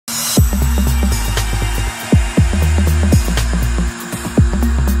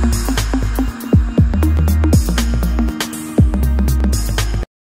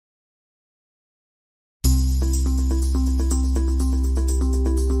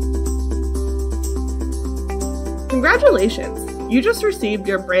Congratulations! You just received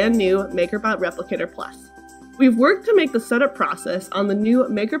your brand new MakerBot Replicator Plus. We've worked to make the setup process on the new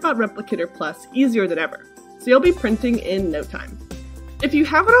MakerBot Replicator Plus easier than ever, so you'll be printing in no time. If you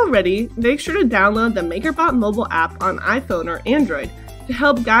haven't already, make sure to download the MakerBot mobile app on iPhone or Android to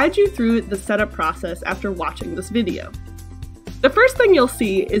help guide you through the setup process after watching this video. The first thing you'll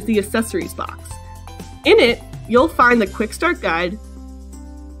see is the accessories box. In it, you'll find the quick start guide,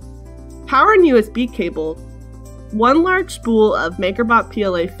 power and USB cable, one large spool of MakerBot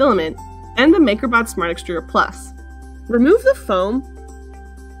PLA filament, and the MakerBot Smart Extruder Plus. Remove the foam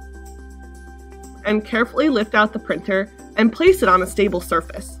and carefully lift out the printer and place it on a stable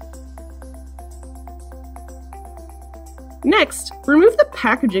surface. Next, remove the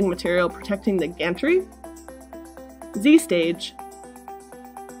packaging material protecting the gantry, Z-stage,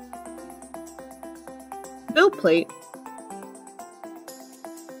 build plate,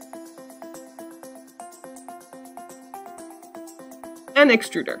 and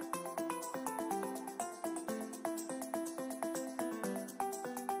extruder.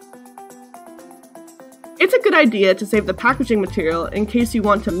 It's a good idea to save the packaging material in case you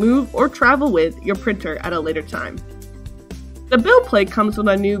want to move or travel with your printer at a later time. The build plate comes with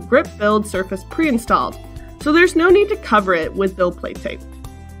a new grip build surface pre-installed, so there's no need to cover it with build plate tape.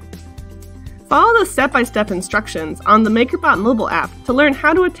 Follow the step-by-step instructions on the MakerBot mobile app to learn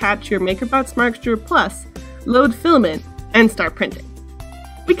how to attach your MakerBot Smart Extruder Plus, load filament, and start printing.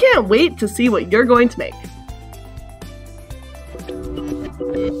 We can't wait to see what you're going to make!